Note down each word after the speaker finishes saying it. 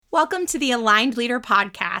Welcome to the Aligned Leader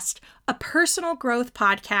Podcast, a personal growth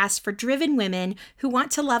podcast for driven women who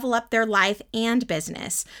want to level up their life and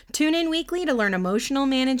business. Tune in weekly to learn emotional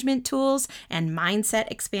management tools and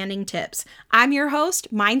mindset expanding tips. I'm your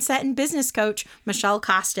host, mindset and business coach, Michelle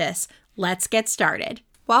Costas. Let's get started.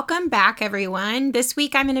 Welcome back, everyone. This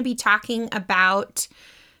week I'm going to be talking about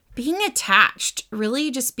being attached,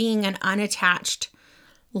 really just being an unattached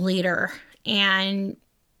leader and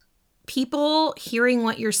people hearing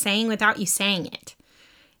what you're saying without you saying it.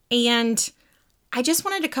 And I just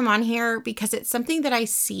wanted to come on here because it's something that I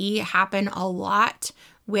see happen a lot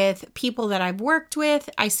with people that I've worked with.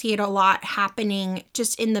 I see it a lot happening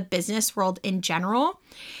just in the business world in general.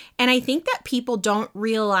 And I think that people don't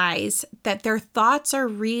realize that their thoughts are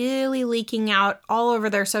really leaking out all over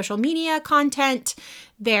their social media content,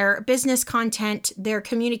 their business content, their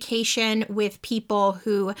communication with people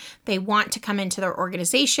who they want to come into their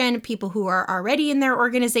organization, people who are already in their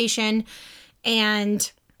organization. And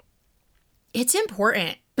it's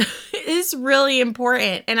important. It is really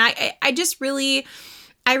important. And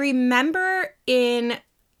I remember in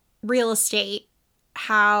real estate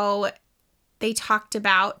how they talked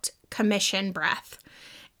about commission breath.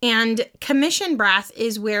 And commission breath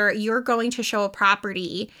is where you're going to show a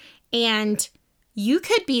property and you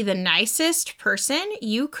could be the nicest person.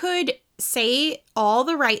 You could say all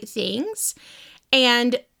the right things,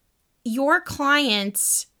 and your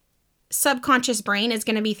client's subconscious brain is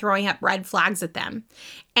going to be throwing up red flags at them.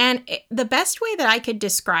 And the best way that I could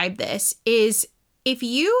describe this is if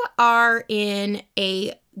you are in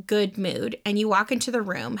a good mood and you walk into the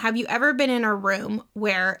room, have you ever been in a room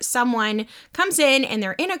where someone comes in and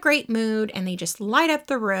they're in a great mood and they just light up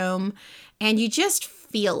the room and you just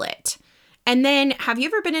feel it? And then have you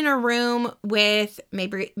ever been in a room with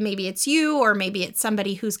maybe it's you or maybe it's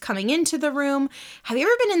somebody who's coming into the room? Have you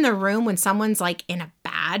ever been in the room when someone's like in a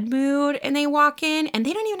bad mood and they walk in and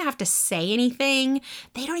they don't even have to say anything?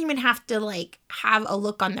 They don't even have to like have a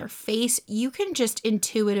look on their face. You can just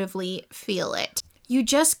intuitively feel it. You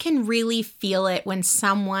just can really feel it when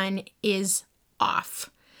someone is off.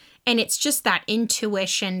 And it's just that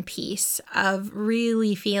intuition piece of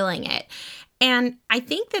really feeling it. And I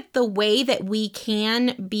think that the way that we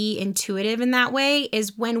can be intuitive in that way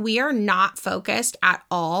is when we are not focused at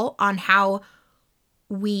all on how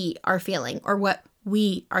we are feeling or what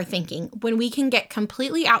we are thinking. When we can get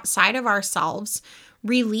completely outside of ourselves,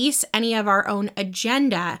 release any of our own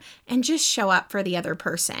agenda, and just show up for the other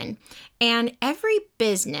person. And every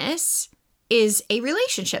business is a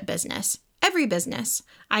relationship business. Every business,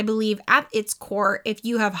 I believe at its core, if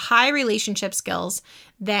you have high relationship skills,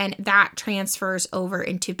 then that transfers over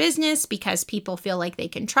into business because people feel like they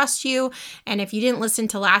can trust you. And if you didn't listen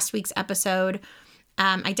to last week's episode,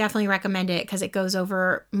 I definitely recommend it because it goes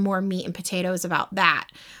over more meat and potatoes about that.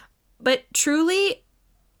 But truly,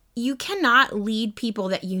 you cannot lead people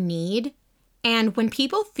that you need. And when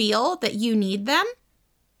people feel that you need them,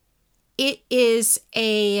 it is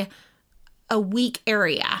a weak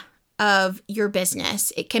area of your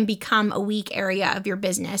business. It can become a weak area of your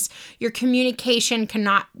business. Your communication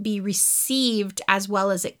cannot be received as well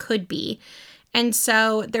as it could be. And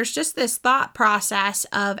so there's just this thought process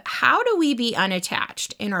of how do we be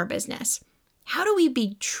unattached in our business? How do we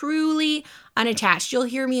be truly unattached? You'll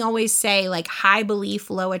hear me always say like high belief,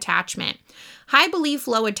 low attachment. High belief,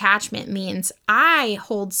 low attachment means I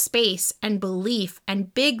hold space and belief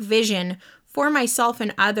and big vision for myself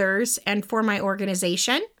and others and for my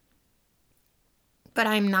organization, but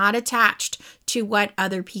I'm not attached to what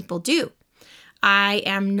other people do. I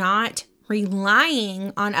am not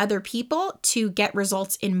relying on other people to get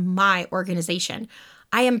results in my organization.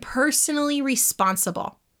 I am personally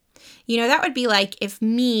responsible. You know, that would be like if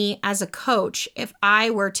me as a coach, if I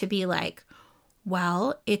were to be like,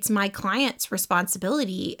 well, it's my client's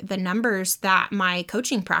responsibility, the numbers that my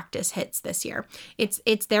coaching practice hits this year.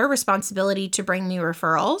 It's their responsibility to bring me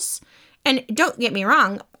referrals. And don't get me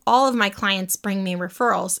wrong, all of my clients bring me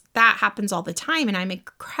referrals. That happens all the time, and I'm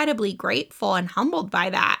incredibly grateful and humbled by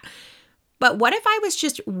that. But what if I was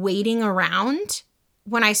just waiting around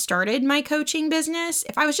when I started my coaching business?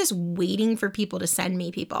 If I was just waiting for people to send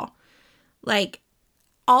me people? Like,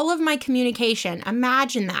 all of my communication,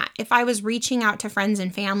 imagine that. If I was reaching out to friends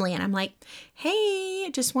and family and I'm like, hey,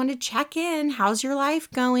 just wanted to check in. How's your life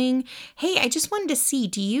going? Hey, I just wanted to see,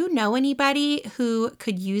 do you know anybody who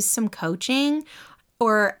could use some coaching?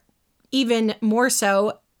 Or even more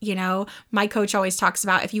so, you know, my coach always talks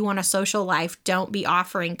about if you want a social life, don't be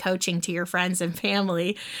offering coaching to your friends and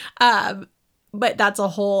family. But that's a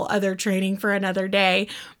whole other training for another day.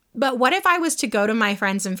 But what if I was to go to my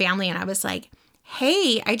friends and family and I was like,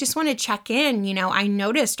 hey, I just want to check in. I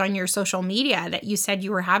noticed on your social media that you said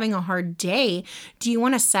you were having a hard day. Do you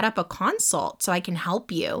want to set up a consult so I can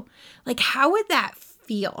help you? Like, how would that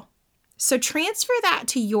feel? So transfer that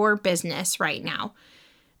to your business right now.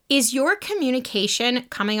 Is your communication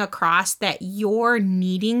coming across that you're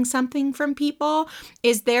needing something from people?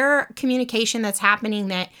 Is there communication that's happening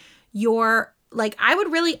that you're like, I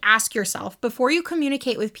would really ask yourself before you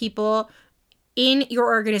communicate with people in your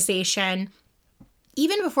organization,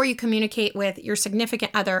 even before you communicate with your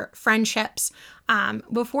significant other, friendships,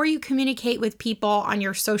 before you communicate with people on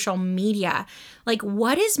your social media, like,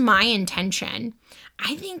 what is my intention?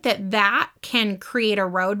 I think that can create a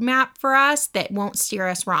roadmap for us that won't steer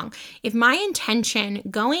us wrong. If my intention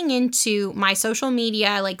going into my social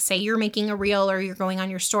media, like say you're making a reel or you're going on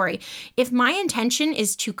your story, if my intention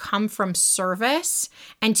is to come from service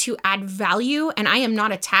and to add value, and I am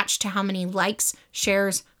not attached to how many likes,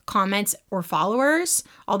 shares, comments, or followers,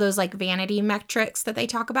 all those like vanity metrics that they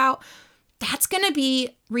talk about, that's going to be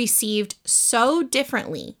received so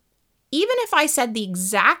differently. Even if I said the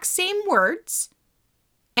exact same words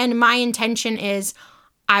and my intention is,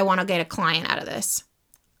 I want to get a client out of this.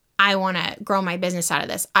 I want to grow my business out of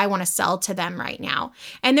this. I want to sell to them right now.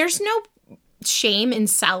 And there's no shame in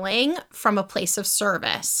selling from a place of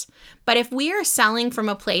service. But if we are selling from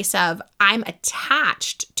a place of, I'm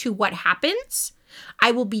attached to what happens,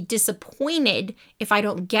 I will be disappointed if I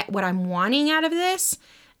don't get what I'm wanting out of this.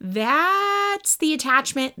 That's the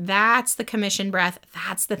attachment. That's the commission breath.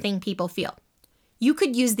 That's the thing people feel. You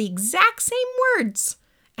could use the exact same words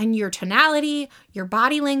and your tonality, your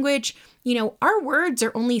body language. Our words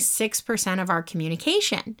are only 6% of our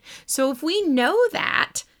communication. So if we know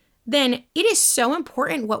that, then it is so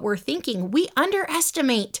important what we're thinking. We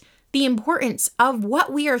underestimate the importance of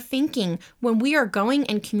what we are thinking when we are going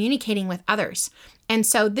and communicating with others. And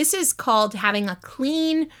so this is called having a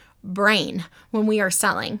clean brain when we are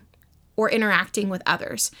selling or interacting with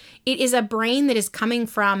others. It is a brain that is coming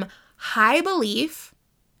from high belief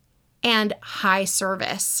and high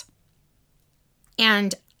service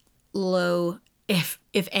and low, if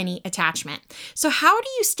any, attachment. So how do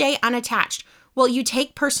you stay unattached? Well, you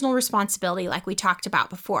take personal responsibility like we talked about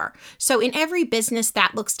before. So in every business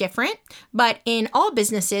that looks different, but in all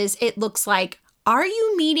businesses, it looks like, are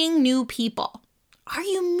you meeting new people? Are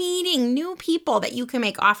you meeting new people that you can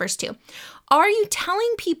make offers to? Are you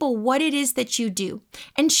telling people what it is that you do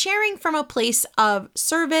and sharing from a place of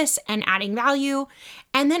service and adding value?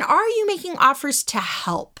 And then are you making offers to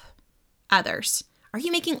help others? Are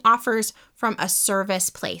you making offers from a service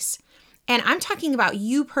place? And I'm talking about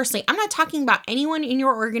you personally. I'm not talking about anyone in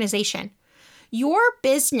your organization. Your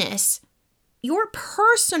business, your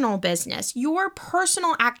personal business, your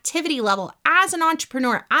personal activity level as an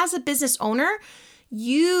entrepreneur, as a business owner,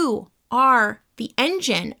 you are the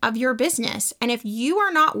engine of your business. And if you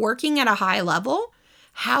are not working at a high level,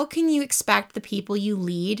 how can you expect the people you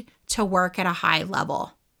lead to work at a high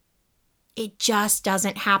level? It just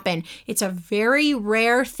doesn't happen. It's a very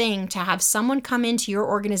rare thing to have someone come into your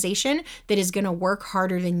organization that is going to work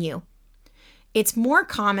harder than you. It's more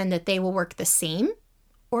common that they will work the same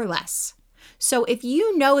or less. So if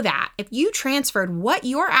you know that, if you transferred what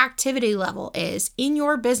your activity level is in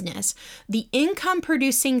your business, the income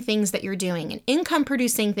producing things that you're doing, and income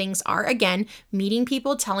producing things are, again, meeting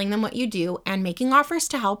people, telling them what you do, and making offers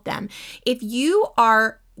to help them. If you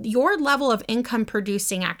are your level of income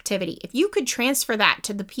producing activity, if you could transfer that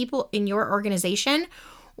to the people in your organization,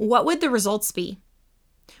 what would the results be?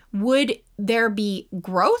 Would there be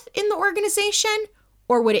growth in the organization,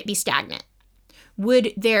 or would it be stagnant?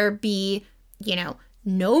 Would there be,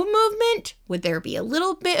 no movement? Would there be a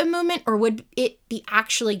little bit of movement, or would it be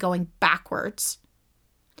actually going backwards?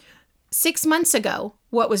 6 months ago,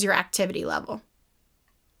 what was your activity level?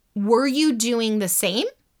 Were you doing the same?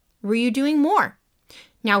 Were you doing more?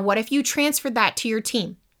 Now, what if you transferred that to your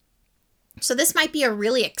team? So this might be a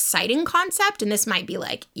really exciting concept, and this might be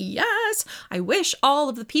like, yes, I wish all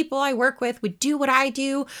of the people I work with would do what I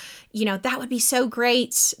do. That would be so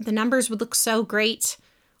great. The numbers would look so great.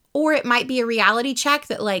 Or it might be a reality check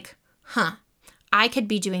that like, I could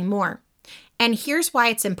be doing more. And here's why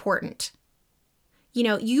it's important.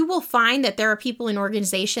 You will find that there are people in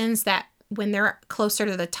organizations that when they're closer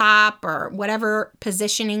to the top or whatever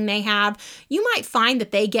positioning they have, you might find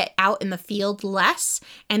that they get out in the field less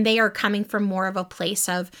and they are coming from more of a place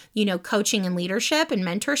of, coaching and leadership and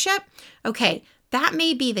mentorship. Okay, that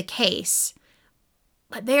may be the case,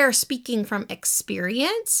 but they are speaking from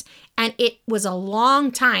experience, and it was a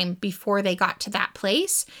long time before they got to that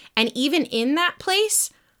place. And even in that place,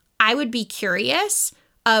 I would be curious,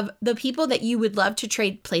 of the people that you would love to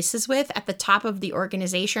trade places with at the top of the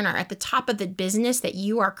organization or at the top of the business that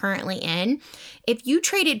you are currently in, if you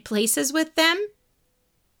traded places with them,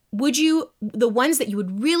 the ones that you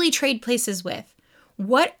would really trade places with,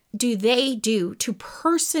 what do they do to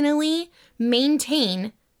personally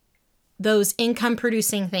maintain those income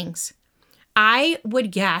producing things? I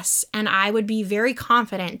would guess, and I would be very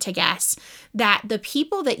confident to guess, that the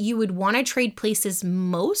people that you would want to trade places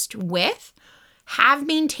most with have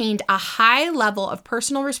maintained a high level of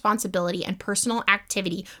personal responsibility and personal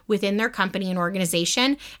activity within their company and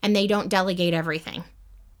organization, and they don't delegate everything.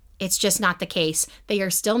 It's just not the case. They are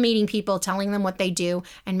still meeting people, telling them what they do,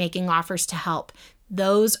 and making offers to help.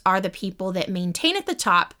 Those are the people that maintain at the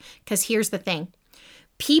top, because here's the thing.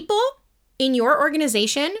 People in your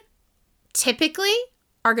organization typically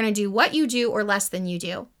are going to do what you do or less than you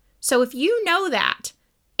do. So if you know that,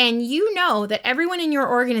 and you know that everyone in your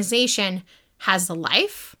organization has a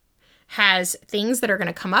life, has things that are going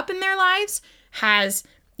to come up in their lives, has,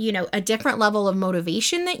 a different level of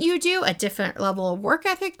motivation that you do, a different level of work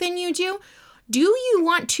ethic than you do you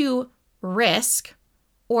want to risk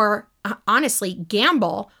or honestly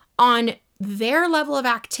gamble on their level of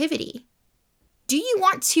activity? Do you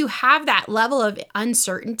want to have that level of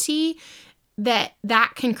uncertainty that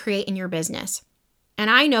can create in your business? And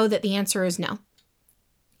I know that the answer is no.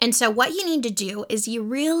 And so what you need to do is you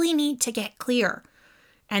really need to get clear.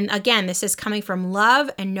 And again, this is coming from love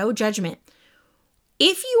and no judgment.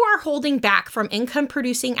 If you are holding back from income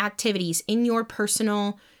producing activities in your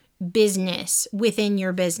personal business, within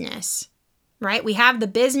your business, right? We have the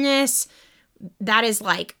business that is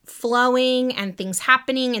like flowing and things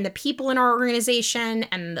happening and the people in our organization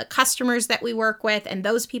and the customers that we work with and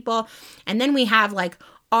those people. And then we have like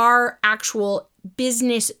our actual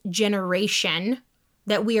business generation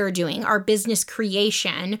that we are doing, our business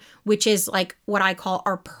creation, which is like what I call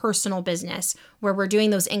our personal business, where we're doing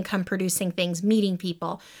those income producing things, meeting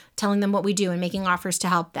people, telling them what we do and making offers to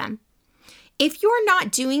help them. If you're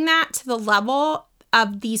not doing that to the level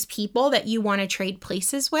of these people that you want to trade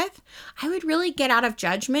places with, I would really get out of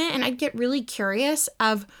judgment and I'd get really curious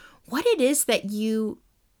of what it is that you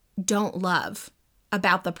don't love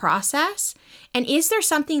about the process. And is there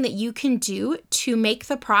something that you can do to make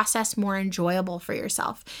the process more enjoyable for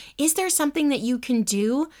yourself? Is there something that you can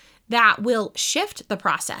do that will shift the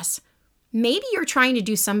process? Maybe you're trying to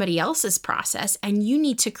do somebody else's process and you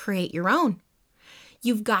need to create your own.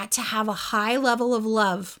 You've got to have a high level of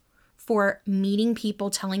love for meeting people,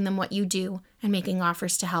 telling them what you do, and making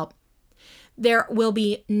offers to help. There will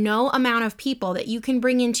be no amount of people that you can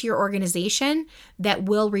bring into your organization that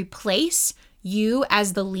will replace you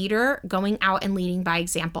as the leader going out and leading by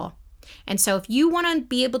example. And so if you want to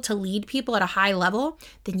be able to lead people at a high level,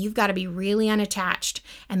 then you've got to be really unattached.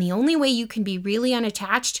 And the only way you can be really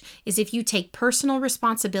unattached is if you take personal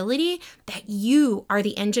responsibility that you are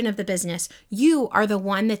the engine of the business. You are the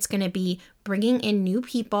one that's going to be bringing in new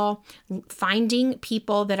people, finding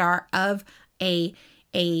people that are of a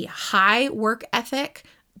high work ethic.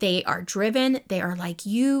 They are driven. They are like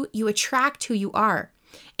you. You attract who you are.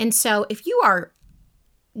 And so if you are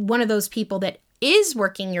one of those people that is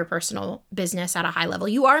working your personal business at a high level,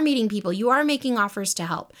 you are meeting people, you are making offers to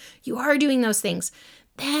help, you are doing those things,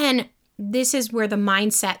 then this is where the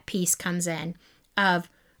mindset piece comes in of,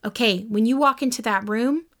 okay, when you walk into that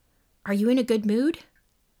room, are you in a good mood?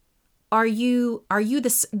 Are you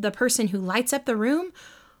the person who lights up the room,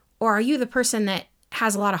 or are you the person that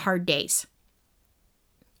has a lot of hard days?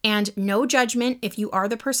 And no judgment if you are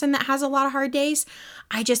the person that has a lot of hard days.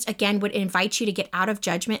 I just, again, would invite you to get out of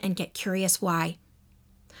judgment and get curious why.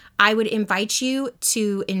 I would invite you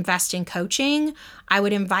to invest in coaching. I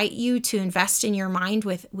would invite you to invest in your mind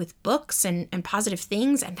with books and positive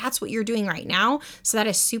things. And that's what you're doing right now. So that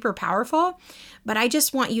is super powerful. But I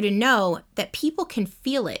just want you to know that people can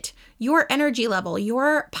feel it. Your energy level,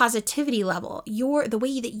 your positivity level, the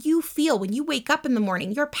way that you feel when you wake up in the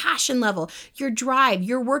morning, your passion level, your drive,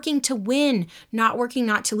 you're working to win, not working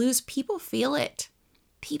not to lose. People feel it.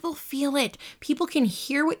 People feel it. People can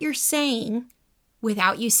hear what you're saying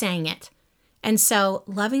without you saying it. And so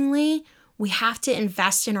lovingly, we have to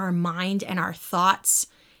invest in our mind and our thoughts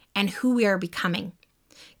and who we are becoming.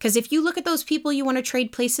 Because if you look at those people you want to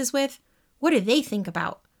trade places with, what do they think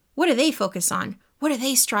about? What do they focus on? What do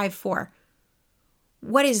they strive for?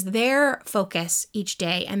 What is their focus each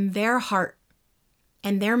day and their heart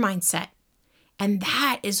and their mindset? And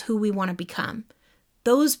that is who we want to become.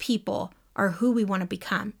 Those people are who we want to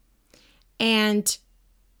become. And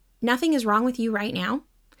nothing is wrong with you right now,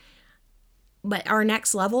 but our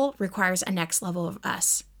next level requires a next level of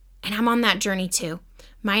us. And I'm on that journey too.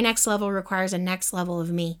 My next level requires a next level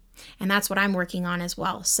of me. And that's what I'm working on as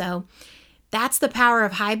well. So that's the power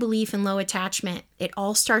of high belief and low attachment. It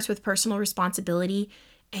all starts with personal responsibility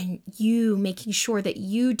and you making sure that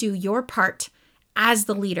you do your part as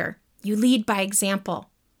the leader. You lead by example.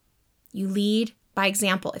 You lead by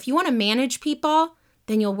example. If you want to manage people,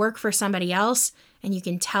 then you'll work for somebody else and you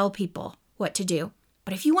can tell people what to do.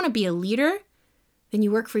 But if you want to be a leader, then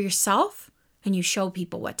you work for yourself and you show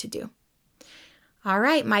people what to do. All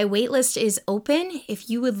right, my waitlist is open. If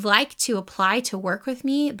you would like to apply to work with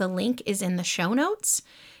me, the link is in the show notes,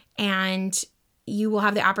 and you will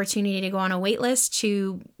have the opportunity to go on a waitlist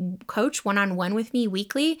to coach one-on-one with me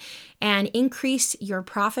weekly and increase your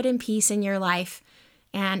profit and peace in your life.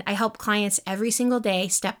 And I help clients every single day,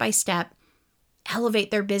 step by step,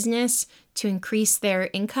 elevate their business to increase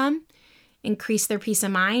their income, increase their peace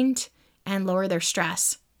of mind, and lower their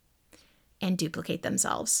stress and duplicate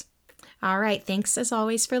themselves. All right, thanks as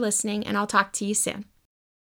always for listening, and I'll talk to you soon.